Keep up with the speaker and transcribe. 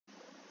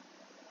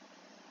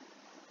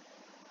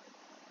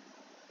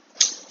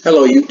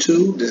Hello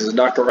YouTube, this is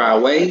Dr.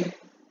 Way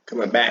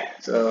coming back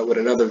with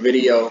another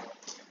video.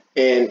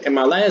 And in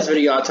my last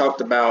video I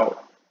talked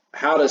about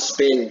how to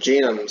spend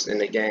gems in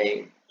the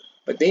game.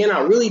 But then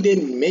I really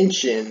didn't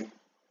mention,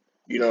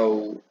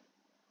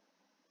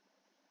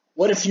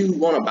 what if you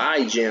want to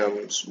buy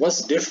gems?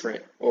 What's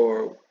different,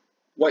 or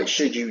what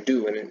should you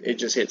do? And it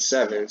just hit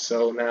 7,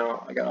 so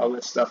now I got all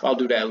this stuff. I'll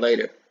do that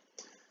later.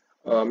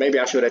 Maybe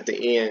I should at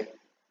the end.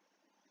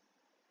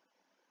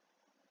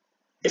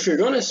 If you're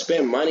going to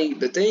spend money,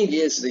 the thing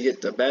is to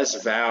get the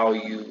best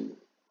value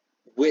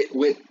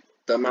with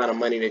the amount of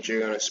money that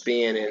you're going to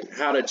spend, and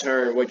how to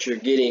turn what you're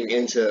getting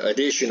into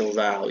additional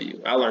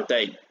value. I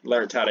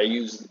learned how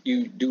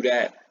to do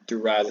that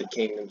through Rise of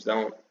Kingdoms.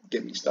 Don't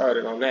get me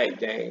started on that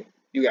game.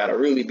 You got to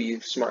really be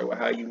smart with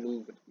how you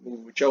move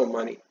with your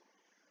money.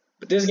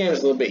 But this game is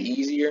a little bit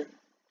easier.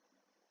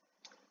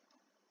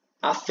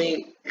 I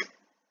think,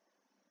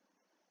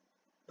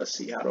 let's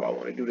see, how do I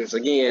want to do this?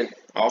 Again,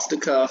 off the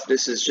cuff,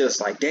 this is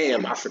just like,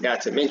 damn, I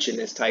forgot to mention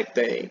this type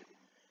thing.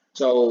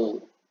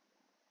 So,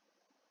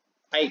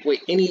 like with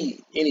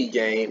any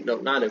game, no,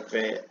 not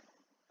event,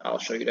 I'll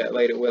show you that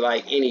later. With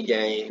like any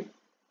game,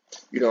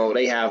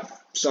 they have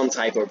some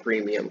type of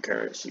premium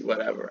currency,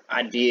 whatever.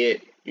 I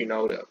did,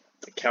 the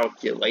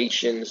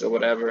calculations or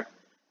whatever.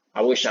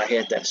 I wish I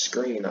had that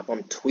screen up.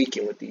 I'm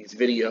tweaking with these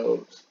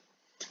videos.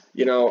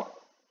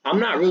 I'm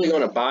not really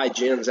going to buy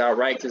gems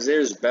outright because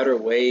there's better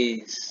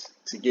ways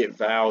to get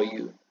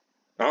value.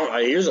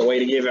 Here's a way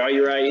to get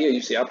value right here.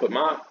 You see, I put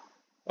my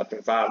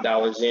fucking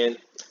 $5 in.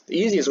 The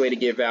easiest way to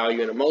get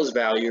value and the most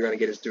value you're going to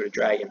get is through the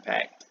Dragon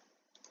Pack.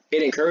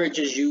 It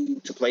encourages you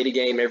to play the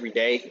game every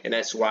day, and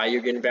that's why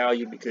you're getting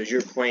value, because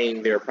you're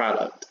playing their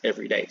product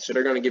every day. So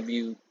they're going to give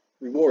you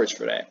rewards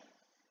for that.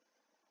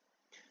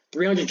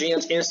 300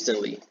 gems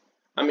instantly.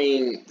 I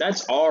mean,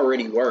 that's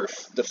already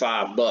worth the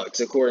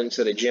 $5 according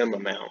to the gem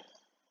amount.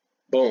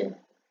 Boom.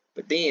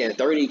 But then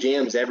 30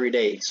 gems every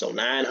day, so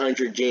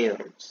 900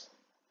 gems,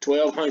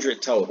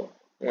 1,200 total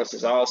once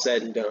it's all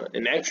said and done.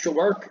 An extra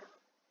worker,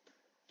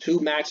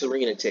 2 max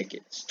arena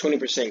tickets,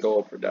 20%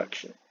 gold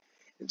production.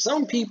 And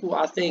some people,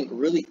 I think,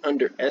 really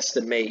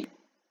underestimate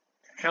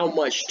how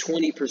much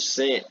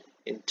 20%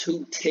 in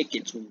 2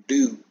 tickets will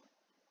do,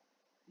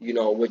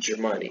 with your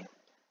money.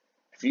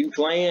 If you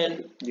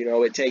plan,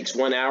 it takes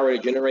 1 hour to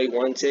generate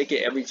 1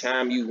 ticket. Every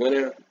time you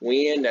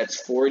win,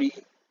 that's 40,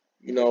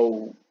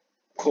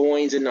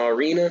 coins in the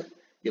arena.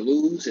 You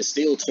lose, it's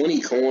still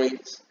 20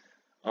 coins.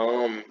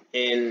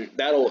 And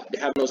that'll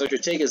have those extra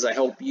tickets that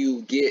help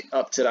you get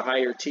up to the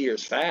higher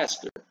tiers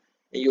faster,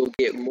 and you'll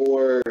get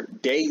more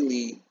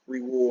daily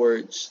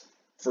rewards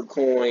for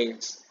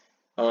coins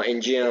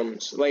and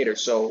gems later.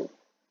 So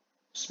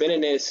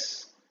spending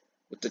this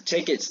with the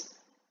tickets,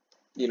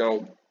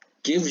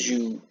 gives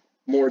you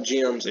more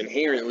gems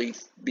inherently,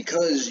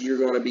 because you're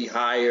going to be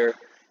higher.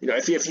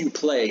 If you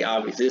play,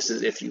 obviously this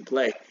is if you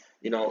play,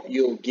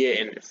 you'll get,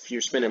 and if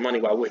you're spending money,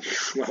 why would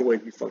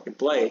you fucking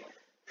play?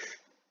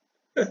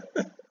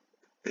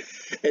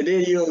 And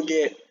then you'll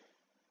get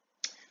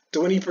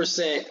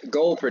 20%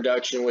 gold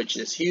production, which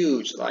is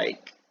huge.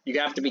 Like, you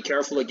have to be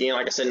careful again.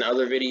 Like I said in the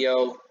other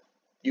video,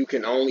 you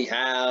can only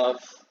have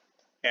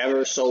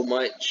ever so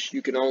much.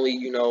 You can only,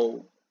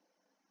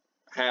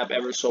 have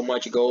ever so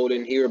much gold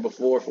in here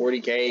before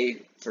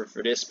 40k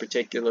for this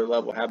particular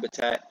level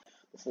habitat,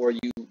 before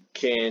you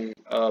can,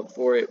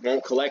 before it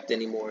won't collect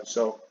anymore.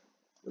 So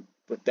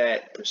with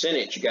that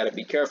percentage, you got to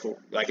be careful.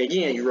 Like,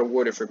 again, you're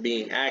rewarded for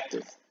being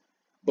active.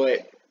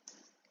 But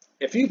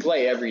if you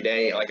play every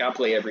day, like I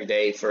play every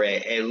day for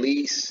at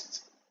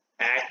least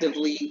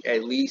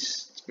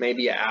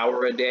maybe an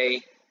hour a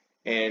day,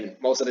 and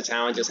most of the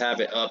time I just have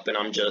it up and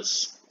I'm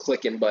just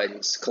clicking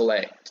buttons,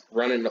 collect,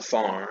 running the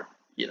farm,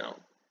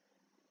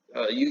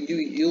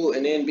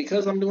 and then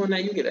because I'm doing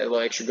that, you get that little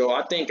extra gold.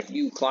 I think if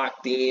you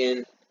clocked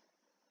in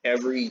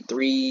every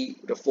 3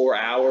 to 4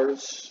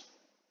 hours,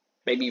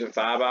 maybe even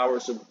 5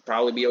 hours, will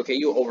probably be okay.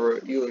 You'll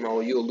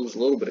lose a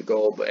little bit of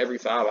gold, but every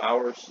 5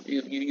 hours,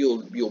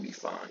 you'll be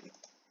fine.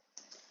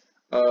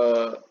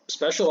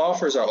 Special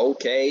offers are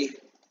okay,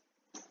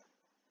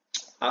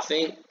 I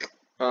think,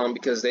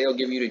 because they'll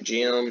give you the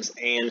gems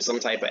and some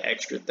type of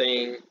extra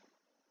thing.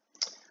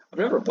 I've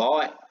never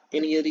bought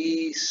any of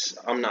these.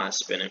 I'm not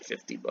spending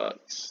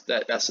 $50.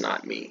 That's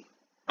not me.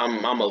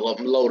 I'm a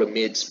low to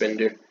mid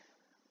spender.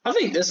 I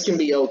think this can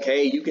be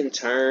okay. You can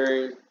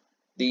turn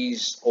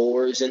these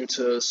ores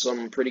into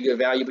some pretty good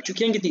value, but you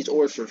can get these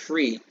ores for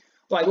free.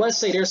 Like, let's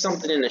say there's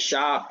something in the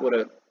shop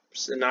with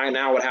now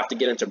I would have to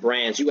get into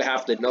brands. You would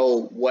have to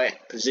know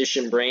what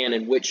position brand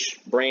and which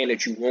brand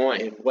that you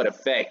want and what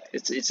effect.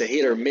 It's a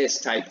hit or miss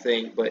type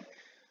thing, but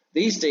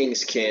these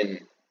things can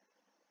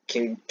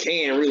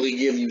really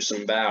give you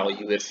some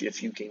value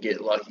if you can get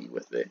lucky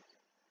with it.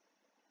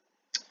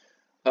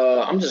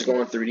 I'm just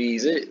going through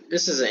these.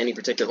 This isn't any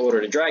particular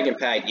order. The Dragon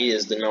Pack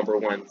is the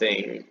 #1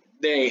 thing.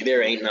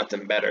 There ain't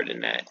nothing better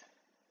than that.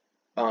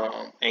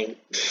 Ain't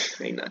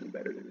nothing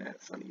better than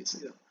that. Funny as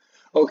hell.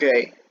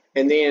 Okay,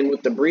 and then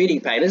with the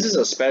breeding pack, this is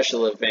a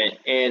special event,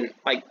 and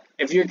like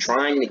if you're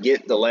trying to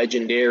get the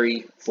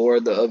legendary for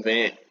the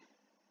event,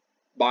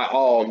 by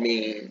all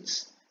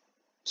means,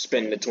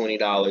 spend the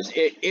 $20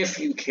 if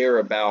you care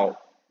about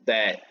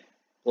that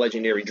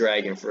legendary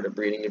dragon for the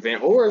breeding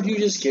event, or if you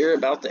just care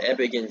about the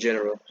epic in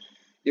general.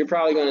 You're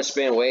probably going to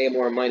spend way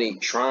more money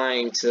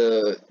trying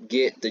to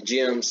get the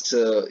gems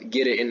to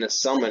get it in the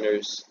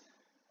summoners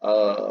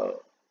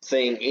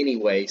thing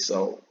anyway.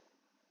 So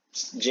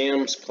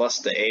gems plus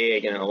the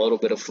egg and a little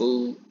bit of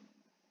food,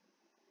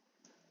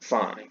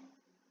 fine.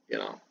 You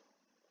know,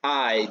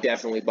 I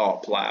definitely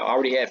bought Plow. I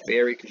already had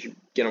Fairy because you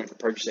get them for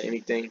purchasing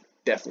anything.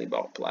 Definitely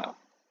bought Plow.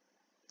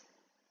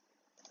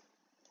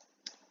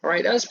 All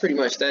right, that's pretty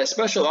much that.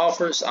 Special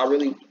offers, I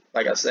really,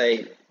 like I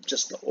say,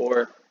 just the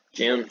ore.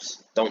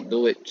 Gems, don't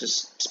do it.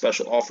 Just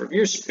special offer. If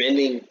you're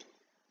spending,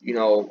 you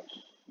know,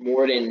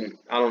 more than,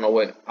 I don't know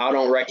what, I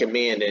don't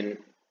recommend in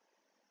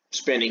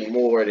spending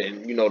more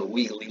than, you know, the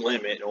weekly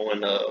limit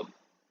on a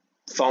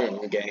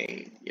phone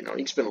game. You know, you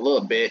can spend a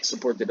little bit,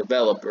 support the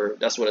developer.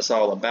 That's what it's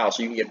all about,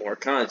 so you can get more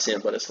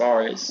content. But as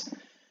far as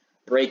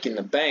breaking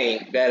the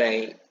bank, that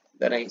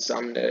ain't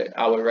something that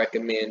I would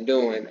recommend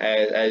doing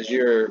as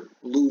your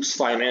loose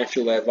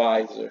financial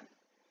advisor.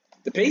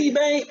 The piggy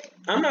bank,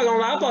 I'm not gonna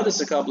lie, I bought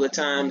this a couple of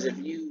times. If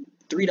you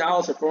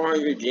 $3 for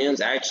 400 gems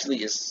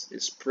actually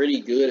is pretty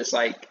good. It's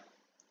like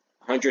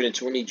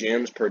 120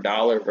 gems per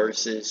dollar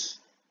versus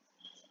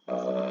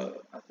I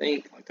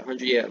think like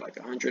 100, yeah, like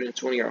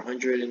 120 or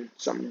 100 and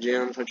something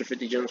gems,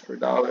 150 gems per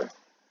dollar.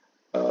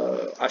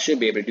 I should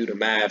be able to do the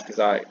math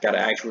because I got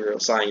an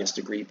actuarial science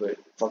degree, but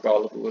fuck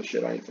all the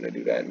bullshit, I ain't gonna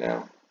do that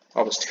now.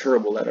 I was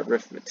terrible at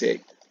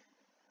arithmetic.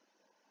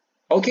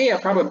 Okay,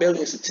 at probability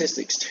and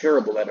statistics,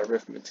 terrible at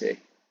arithmetic.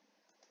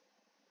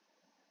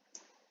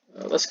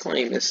 Let's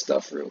claim this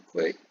stuff real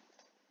quick.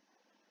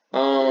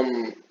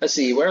 Let's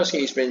see, where else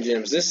can you spend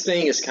gems? This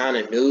thing is kind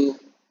of new,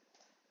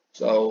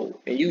 so,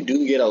 and you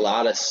do get a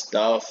lot of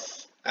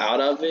stuff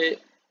out of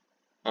it.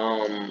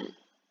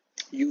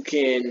 You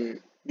can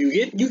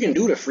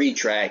do the free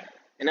track,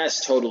 and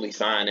that's totally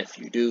fine if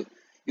you do.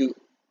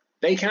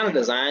 They kind of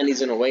design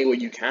these in a way where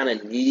you kind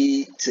of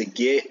need to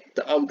get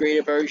the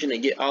upgraded version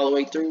and get all the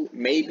way through.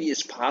 Maybe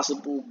it's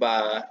possible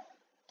by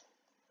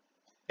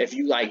if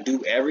you like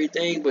do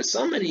everything, but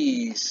some of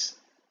these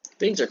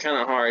things are kind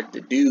of hard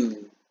to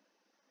do.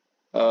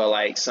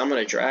 Like Summon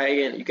a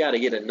Dragon, you got to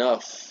get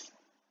enough,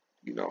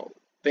 you know,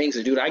 things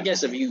to do. I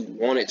guess if you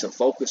wanted to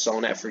focus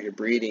on that for your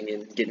breeding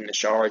and getting the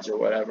shards or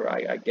whatever,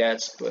 I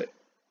guess, but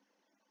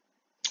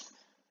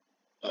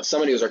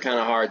some of these are kind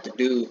of hard to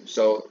do.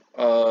 So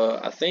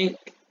I think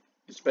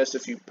it's best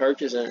if you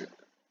purchase, and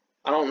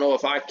I don't know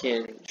if I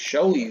can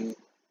show you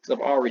because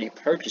I've already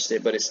purchased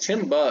it, but it's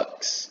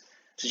 $10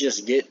 to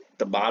just get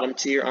the bottom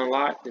tier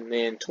unlocked, and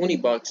then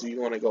 $20 if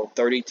you want to go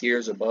 30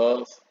 tiers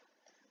above.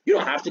 You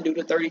don't have to do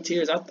the 30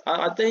 tiers.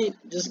 I think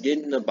just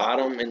getting the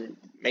bottom and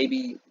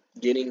maybe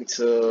getting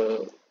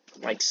to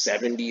like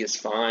 70 is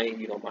fine.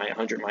 You know, my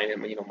 100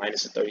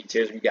 minus the 30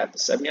 tiers. If you got the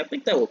 70, I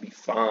think that would be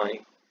fine,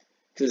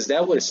 because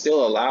that would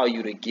still allow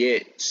you to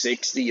get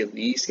 60 of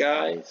these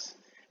guys,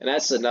 and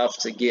that's enough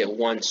to get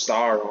 1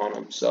 star on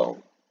them.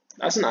 So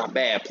that's not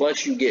bad.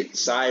 Plus you get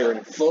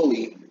Siren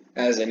fully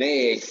as an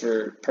egg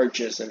for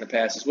purchase in the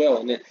past as well.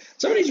 And then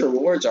some of these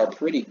rewards are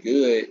pretty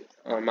good,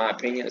 in my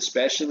opinion,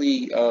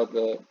 especially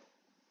the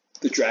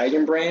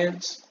Dragon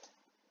brands.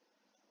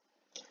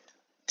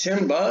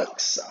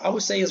 $10, I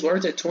would say is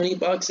worth it.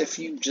 $20 if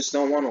you just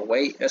don't want to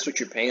wait. That's what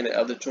you're paying the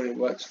other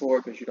 $20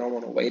 for, because you don't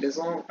want to wait as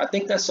long. I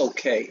think that's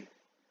okay.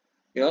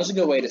 You know, it's a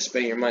good way to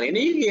spend your money. And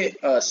then you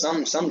get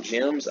some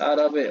gems out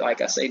of it.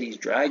 Like I say, these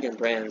Dragon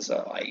brands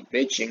are like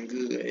bitching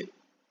good.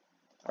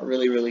 Are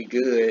really, really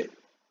good.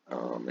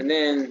 And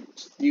then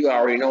you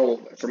already know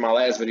from my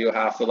last video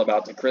how I feel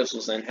about the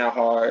crystals and how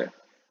hard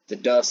the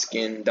Dusk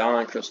and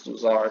Dawn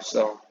crystals are.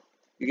 So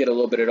you get a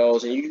little bit of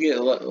those, and you get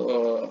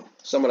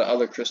some of the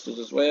other crystals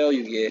as well.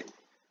 You get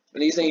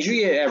these things. You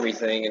get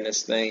everything in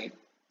this thing.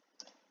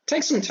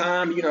 Take some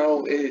time, you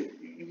know.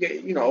 You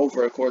get, you know,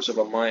 over a course of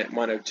a month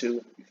or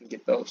two, you can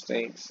get those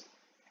things.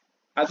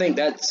 I think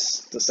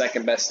that's the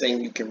second best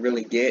thing you can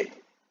really get.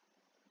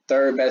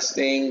 Third best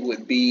thing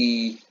would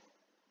be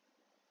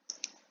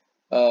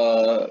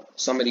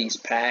some of these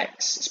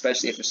packs,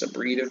 especially if it's a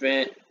breed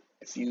event.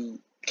 If you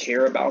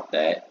care about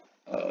that,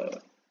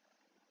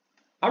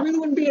 I really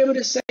wouldn't be able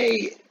to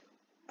say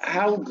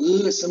how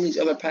good some of these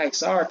other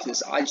packs are,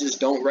 because I just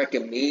don't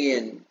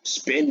recommend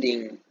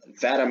spending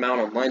that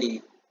amount of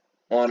money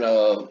on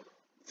a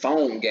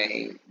phone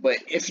game. But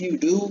if you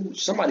do,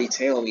 somebody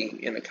tell me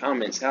in the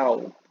comments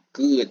how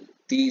good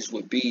these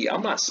would be.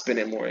 I'm not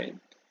spending more than,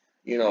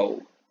 you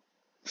know,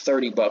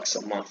 $30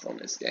 a month on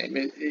this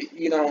game.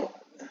 You know,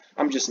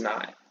 I'm just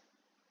not.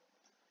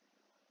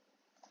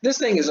 This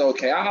thing is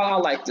okay. I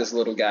like this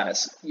little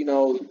guys. You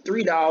know,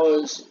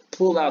 $3,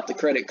 pull out the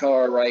credit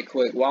card right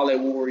quick, Wallet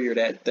Warrior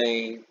that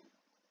thing.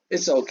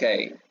 It's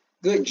okay.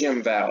 Good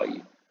gem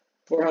value.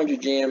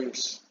 400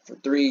 gems for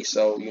 3,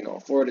 so, you know,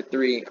 4 to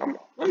 3.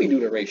 Let me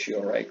do the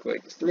ratio right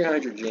quick. It's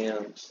 300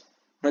 gems,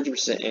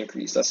 100%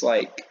 increase. That's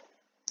like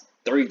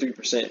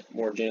 33%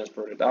 more gems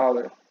per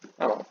dollar.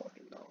 I don't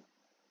fucking know.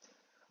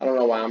 I don't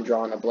know why I'm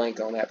drawing a blank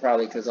on that.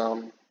 Probably because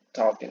I'm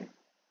talking.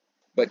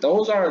 But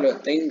those are the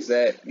things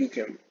that you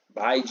can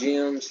buy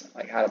gems,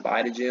 like how to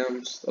buy the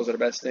gems. Those are the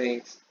best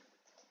things.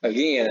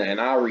 Again, and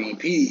I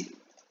repeat,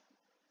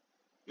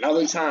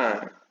 another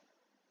time,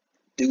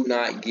 do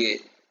not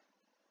get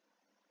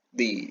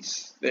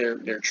these. They're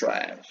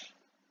trash.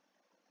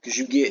 Because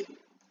you get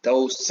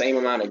those same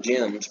amount of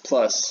gems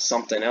plus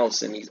something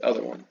else in these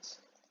other ones.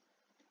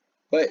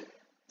 But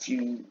if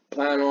you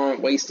plan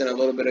on wasting a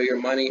little bit of your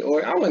money,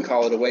 or I wouldn't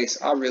call it a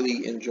waste, I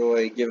really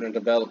enjoy giving the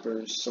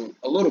developers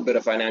a little bit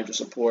of financial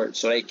support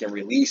so they can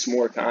release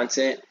more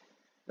content.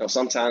 You know,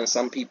 sometimes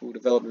some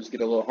developers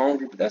get a little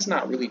hungry, but that's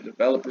not really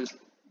developers,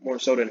 more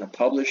so than the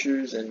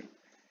publishers and, you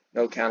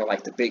know, kind of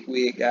like the big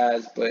wig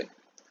guys. But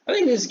I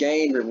think this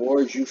game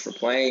rewards you for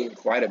playing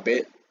quite a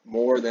bit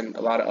more than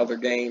a lot of other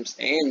games,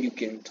 and you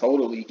can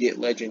totally get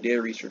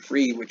legendaries for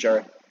free, which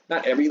are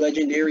not every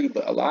legendary,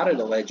 but a lot of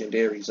the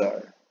legendaries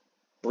are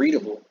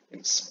breedable.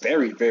 It's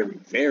very, very,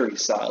 very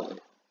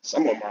solid.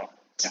 Some of them are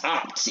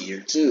top tier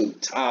too,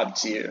 top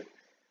tier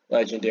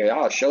legendary.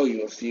 I'll show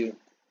you a few.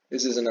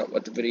 This isn't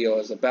what the video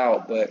is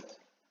about, but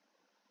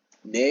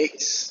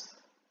Nyx,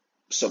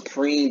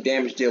 supreme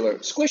damage dealer.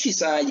 Squishy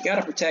side, you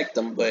gotta protect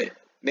them, but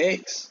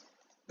Nyx,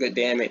 good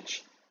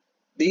damage.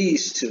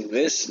 These two,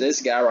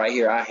 this guy right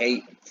here, I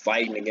hate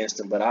fighting against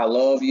him, but I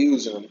love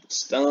using him.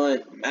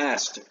 Stun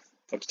master.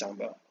 What you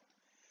talking about?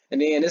 And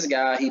then this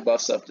guy, he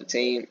buffs up the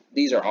team.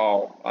 These are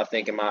all, I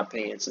think, in my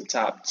opinion, some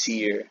top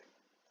tier.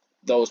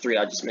 Those three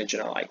I just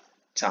mentioned are like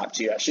top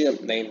tier. I should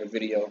have named the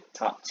video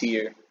top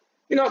tier.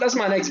 You know, that's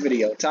my next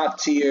video. Top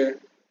tier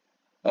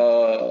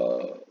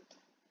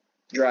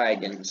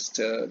dragons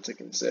to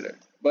consider.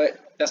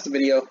 But that's the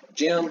video.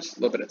 Gems, a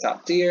little bit of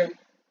top tier.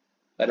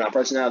 Let my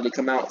personality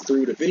come out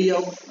through the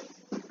video.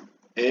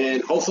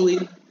 And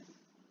hopefully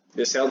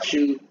this helps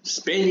you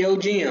spend your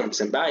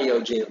gems and buy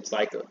your gems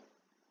like a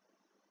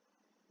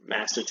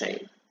master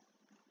tamer.